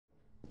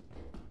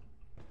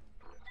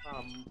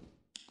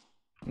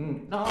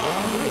No.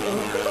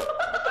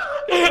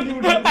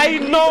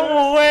 Ain't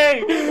no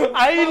way!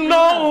 Ain't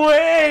no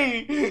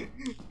way!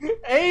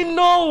 Ain't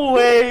no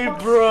way,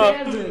 bro!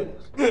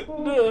 Let's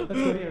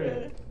go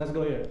here. Let's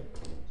go here.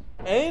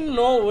 Ain't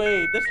no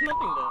way. There's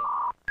nothing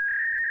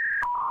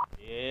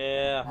there.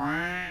 Yeah.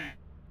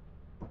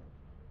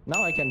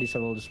 Now I can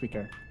disable the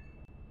speaker.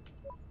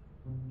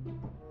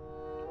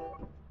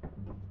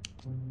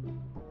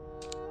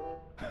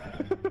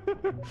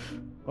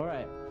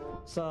 Alright.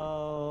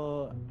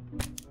 So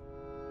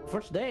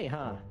first day,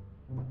 huh?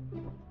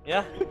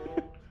 Yeah.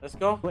 Let's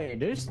go. Wait,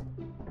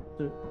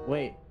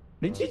 wait.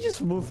 Did you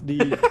just move the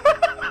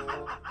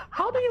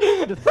How do you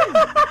move the thing?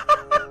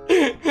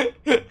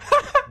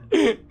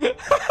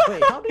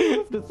 Wait, how do you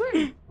move the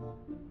thing?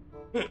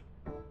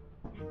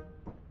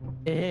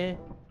 Eh.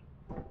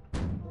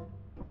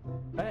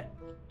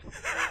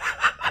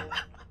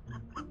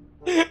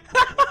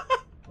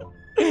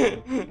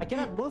 I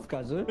cannot move,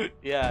 Kazu.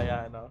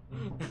 Yeah, I know.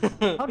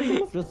 How do you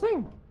move the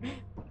thing?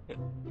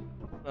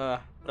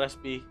 Press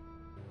B.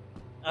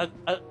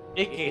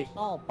 Iki. It's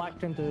all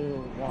packed into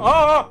one.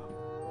 Oh!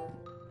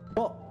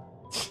 What?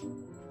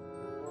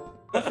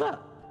 What's that?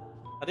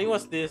 I think it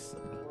was this.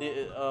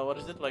 What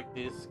is it, like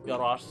this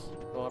garage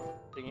door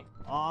thingy?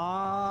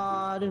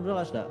 Ah, I didn't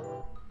realize that.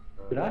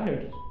 Did I hear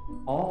this?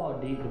 Oh,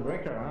 the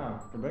breaker, huh?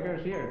 The breaker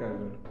is here,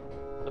 Kazu.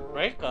 The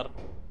breaker?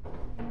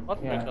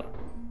 What Yeah. breaker?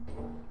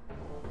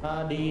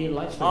 The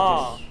light switches.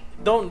 Oh,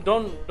 don't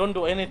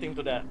do anything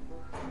to that.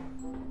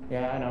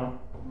 Yeah, I know.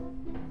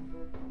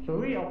 Should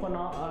we open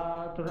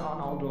turn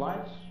on all the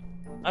lights?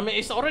 I mean,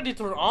 it's already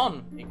turned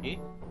on, Iki.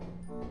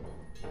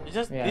 It's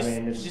just Yeah, this I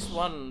mean, this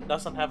one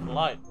doesn't have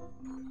light.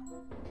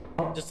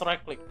 Oh. Just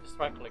right click. Just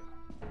right click.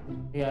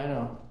 Yeah, I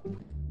know.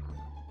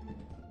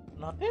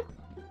 Nothing.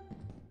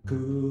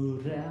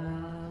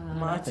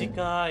 Nothing.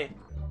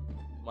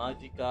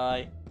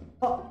 Majikai.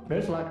 Oh,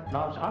 there's like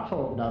large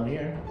axle down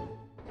here.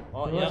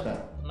 Oh What yeah. was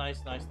that? Nice.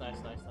 There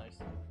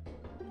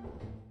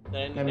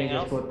Let me anything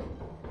just else? put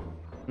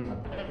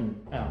nothing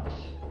else.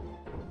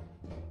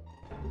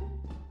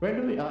 Where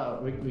do we go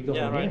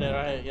Yeah, from right here? there,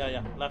 right.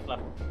 Yeah. Left.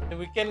 And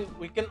we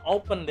can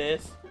open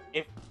this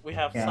if we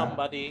have Yeah.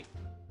 somebody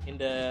in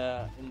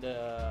the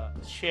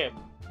ship.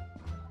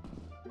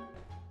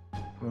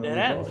 Well, There we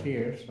end. both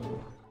here, so.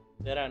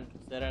 There end.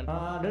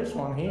 There's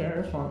one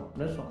here.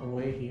 There's one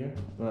way here,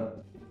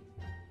 but.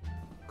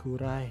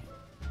 Kurai.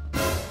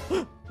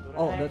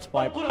 Oh, that's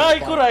pipe. Kurai.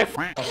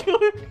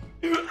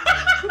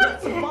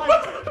 That's a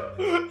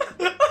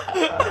pipe.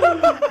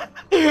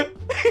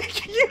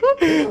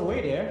 There's a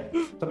way there.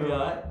 To the Yeah.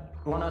 right.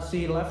 Wanna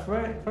see left,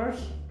 right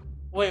first?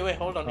 Wait,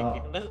 hold on,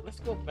 Nikki. Oh. Let's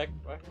go back,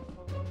 right?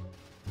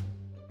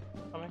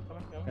 Come in.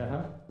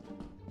 Uh-huh.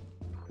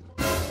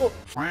 Oh,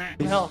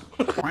 hell.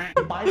 The pipes, right?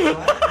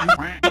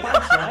 The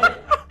pipes, right?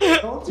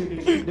 Don't you?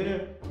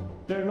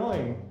 They're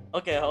annoying.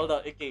 Okay, hold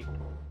on, Iki.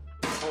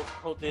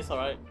 Hold this,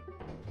 alright?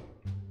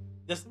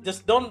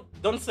 Just don't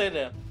say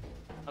that.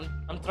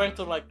 I'm trying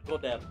to like go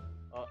there.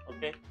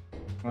 Okay?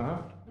 Uh-huh.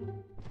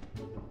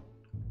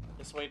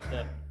 Just wait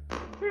there.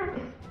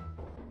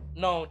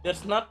 No,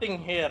 there's nothing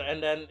here,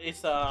 and then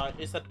it's a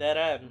dead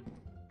end.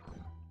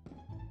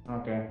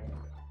 Okay.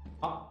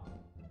 Ah.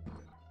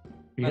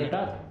 You hear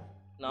that?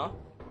 No?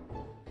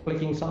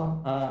 Clicking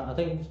sound. I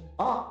think.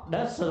 Oh,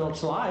 that's a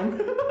slime.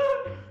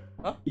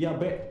 Huh? Yeah,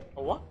 bet.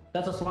 Oh, what?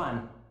 That's a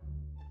slime.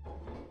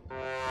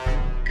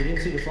 You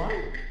didn't see the slime?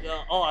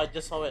 Yeah. Oh, I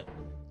just saw it.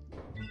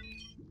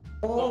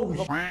 Oh,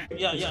 Go.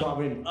 Yeah. It's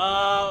coming.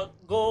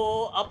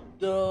 Go up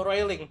the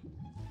railing.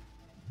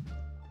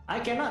 I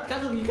cannot,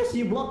 because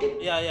you block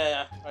it.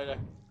 Yeah. Right there.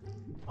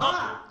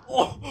 Ah!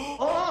 Oh,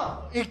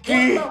 Oh!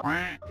 Iki, What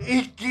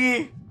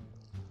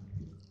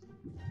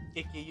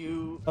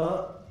Iki,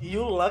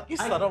 you lucky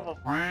son of a.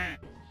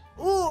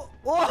 Ooh!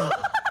 Oh!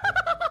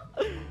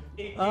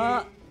 Iki.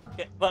 Uh.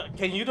 But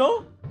can you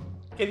though?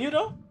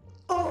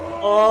 Oh!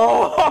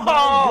 Oh!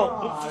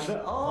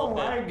 God. Oh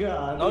Okay. my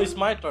god! Now it's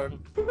my turn.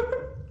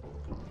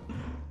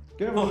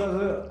 Careful,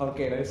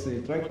 okay, let's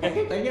see. Take it.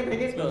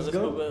 Let's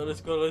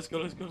go. Let's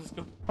go.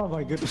 Oh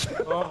my goodness.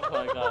 Oh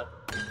my god.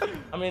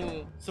 I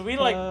mean, so we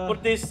like Uh.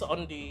 put this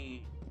on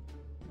the.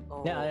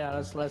 Oh. Yeah.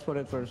 Let's put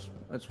it first.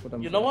 Let's put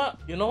them. You know what?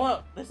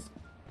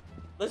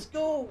 Let's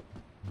go.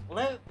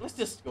 Let's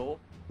just go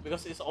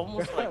because it's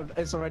almost like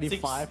It's already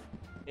 6. 5.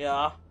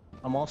 Yeah,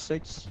 Almost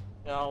 6.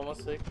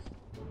 almost 6.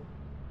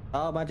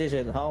 How much is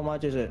it?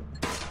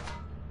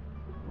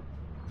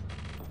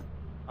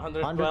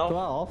 112.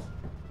 112.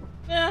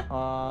 Yeah,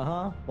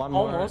 One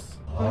more. almost.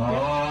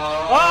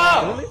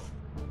 Ah! Really?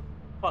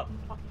 Fuck.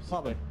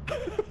 Stop it.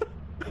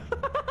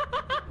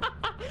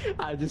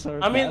 I just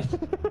heard I mean,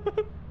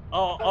 that.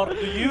 or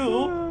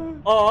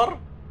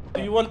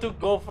do you want to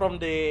go from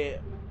the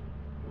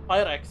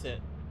fire exit?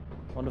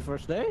 On the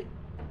first day?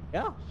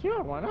 Yeah,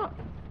 sure, why not?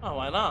 Oh,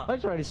 why not? Oh,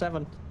 it's already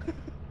 7.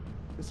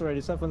 It's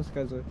already 7,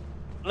 guys.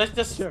 Let's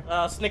just Sure.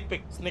 sneak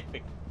peek.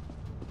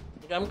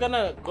 Okay, I'm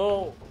gonna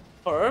go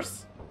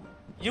first.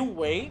 You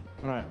wait,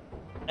 Alright.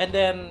 and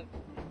then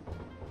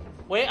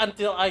wait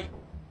until I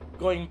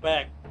going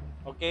back.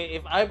 Okay,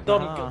 if I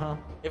don't go,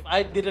 if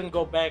I didn't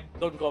go back,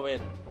 don't go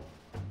in.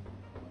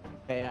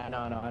 Okay, I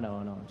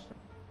know.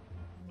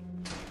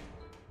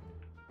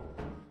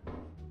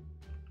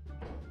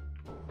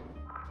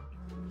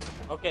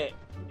 Okay,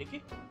 Iki?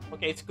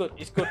 Okay, it's good,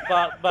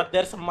 but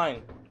there's a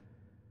mine.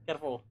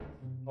 Careful.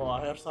 Oh,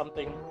 I heard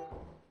something.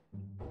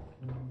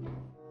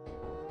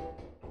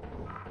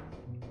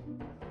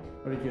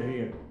 What did you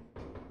hear?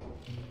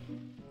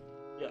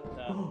 Yeah,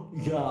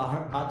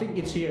 Yeah, I think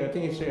it's here. I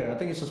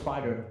think it's a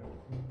spider.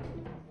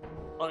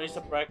 or it's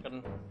a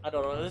bracken. I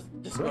don't know. Let's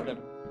just go then.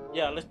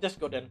 Yeah, let's just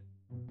go then.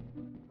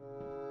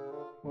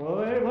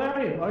 Wait, where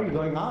are you? Are you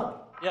going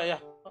out? Yeah.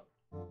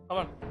 Come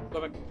on,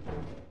 go back.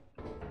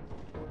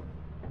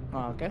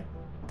 Okay.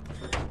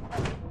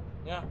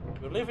 Yeah,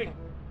 we're leaving.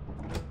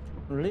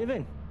 We're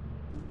leaving.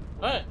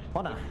 Alright.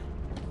 Hold on.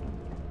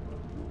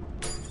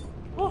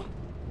 Whew.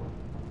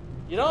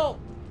 You know,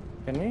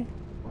 Can we?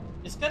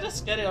 it's kind of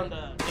scary on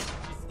the.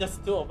 It's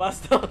just two of us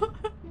though.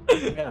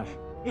 Yeah.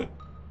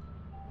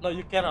 No,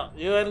 you cannot.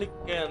 You only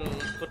can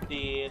put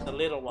the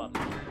little one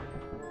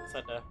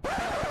inside there.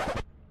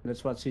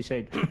 That's what she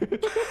said.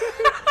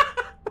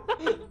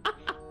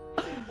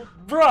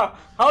 Bruh,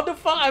 how the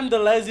fuck I'm the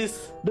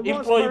laziest The most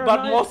employee but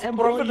paranoid most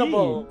employee.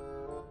 profitable?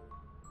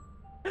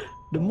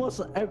 The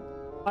most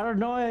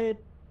paranoid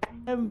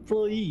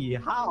employee.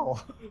 How?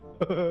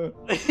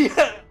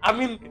 Yeah, I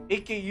mean,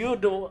 Iki, you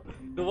the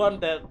one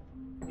that,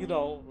 you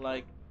know,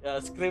 like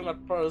scream at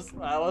first.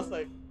 I was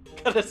like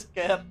kinda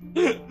scared.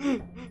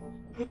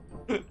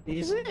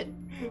 Is it?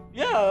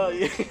 Yeah,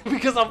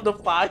 because of the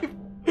pipe.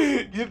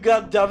 You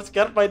got jump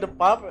scared by the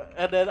pipe,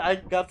 and then I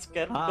got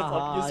scared because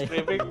of you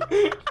screaming.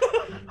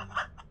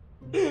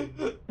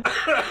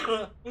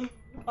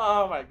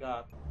 Oh my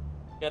god.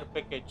 Get a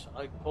package.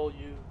 I call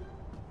you.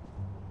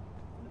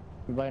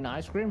 You buying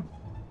ice cream?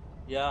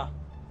 Yeah.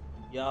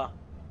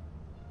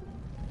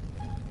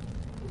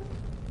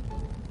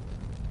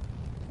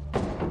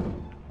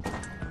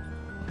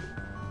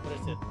 What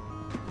is it?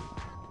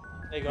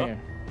 There you go.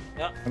 Here.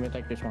 Yeah. Let me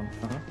take this one.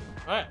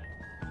 Alright.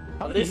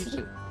 How At do you least- use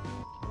it?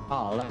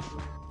 Oh, left.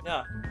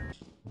 Yeah.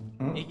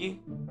 Hmm? Iggy.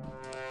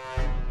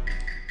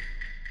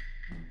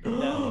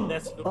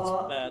 That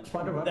looks bad.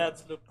 Spider-Man.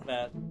 That looks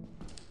bad.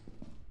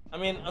 I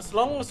mean, as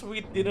long as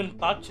we didn't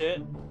touch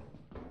it.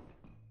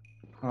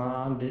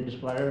 The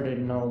spider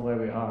didn't know where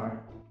we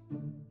are.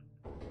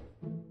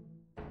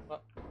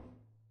 What?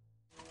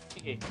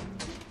 Iggy.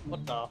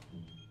 What the?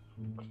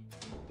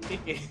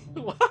 Iggy.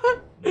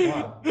 What?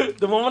 What?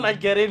 The moment I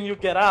get in, you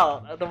get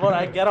out. The moment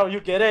I get out, you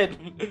get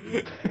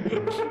in.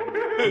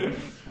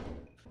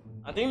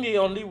 I think the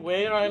only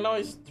way right now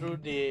is through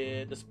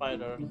the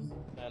spiders.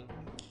 And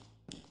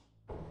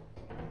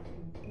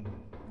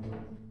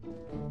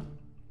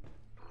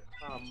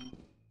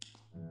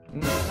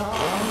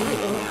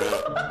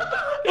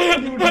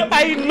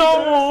Ain't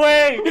no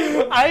way!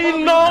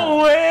 Ain't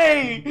no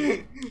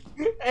way!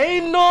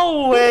 Ain't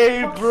no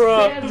way,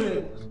 bro!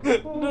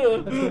 Let's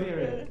go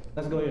here.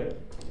 Let's go here.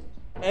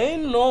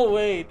 Ain't no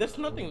way. There's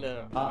nothing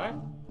there, right?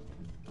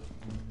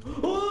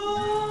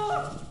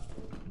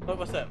 What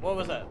was that? What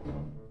was that?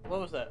 What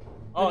was that?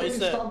 Oh,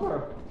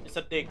 it's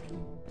a dick.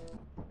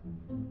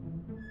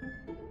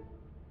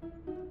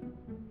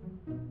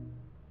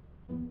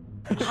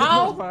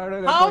 How?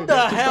 How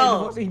the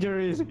hell? Most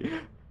injuries.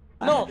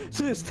 No.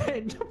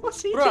 Sustain the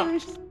most Bruh,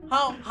 injuries.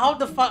 how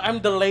the fuck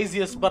I'm the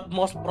laziest but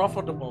most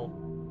profitable?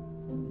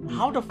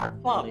 How the fuck?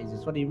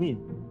 What do you mean?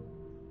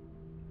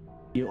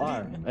 You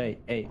are.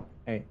 Hey.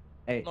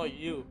 No,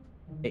 you.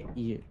 Hey,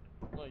 you.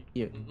 No,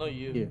 You. No,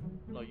 you. You.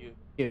 No, you.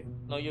 You.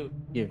 No, you.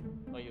 You.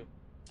 No, you.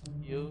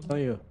 You. Oh,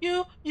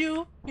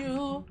 you.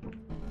 You.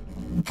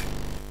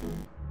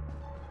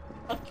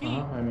 Okay.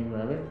 I mean,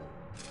 grab it.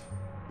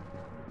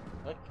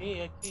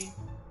 Okay.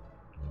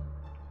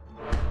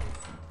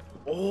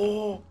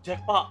 Oh,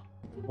 jackpot.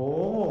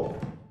 Oh.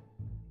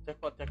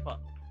 Jackpot. Grab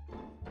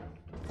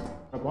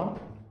one.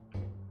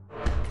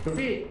 Should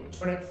we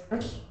put it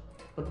first?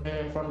 Put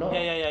the front door?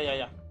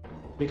 Yeah.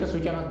 Because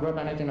we cannot grab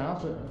anything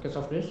else because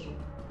of this.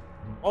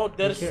 Oh,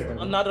 there's Here.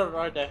 another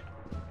right there.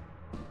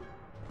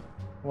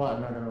 What?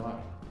 Another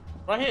what?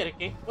 Right here,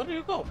 Ricky. Where do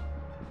you go?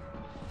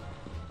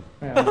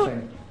 Yeah, I'm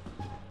saying.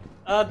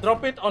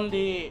 Drop it on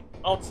the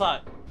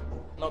outside.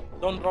 No,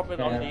 don't drop it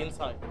on Yeah. the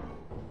inside.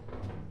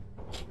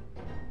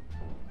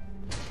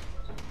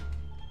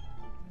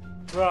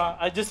 Bruh,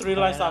 I just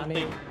realized I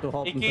need something. to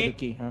hold onto the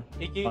key, huh?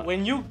 Iki, What?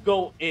 when you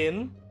go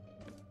in,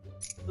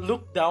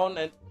 look down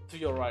and to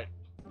your right.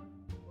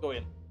 Go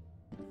in.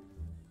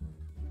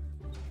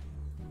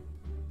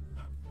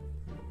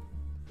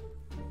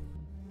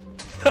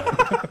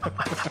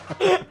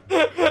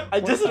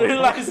 I just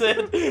realized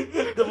it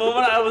the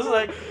moment I was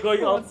like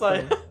going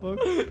outside.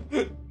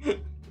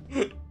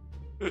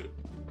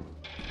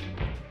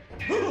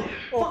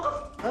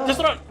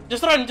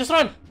 Just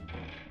run!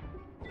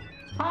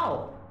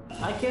 How?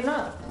 I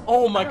cannot.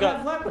 Oh my I don't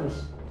have god. weapons.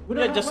 We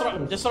don't Yeah, have just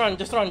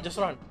weapons.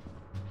 run.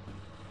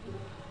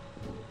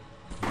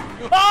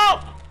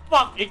 Oh!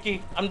 Fuck,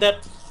 Icky, I'm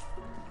dead.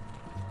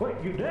 Wait,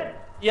 you dead?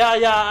 Yeah,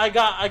 I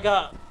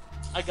got.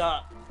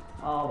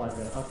 Oh my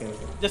god. Okay.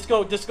 Just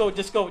go. It's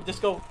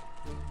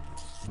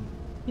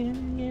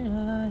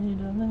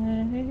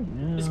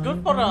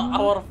good for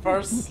our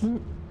first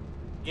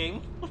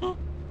game.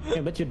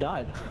 Yeah, but you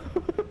died.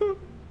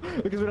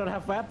 Because we don't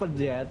have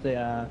weapons yet.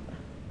 Yeah,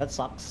 that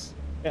sucks.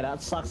 Yeah,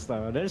 that sucks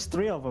though. There's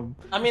 3 of them.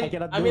 I mean, I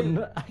cannot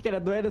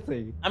do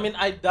anything. I mean,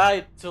 I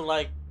died to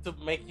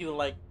make you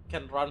like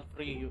can run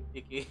free, you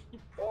Icky.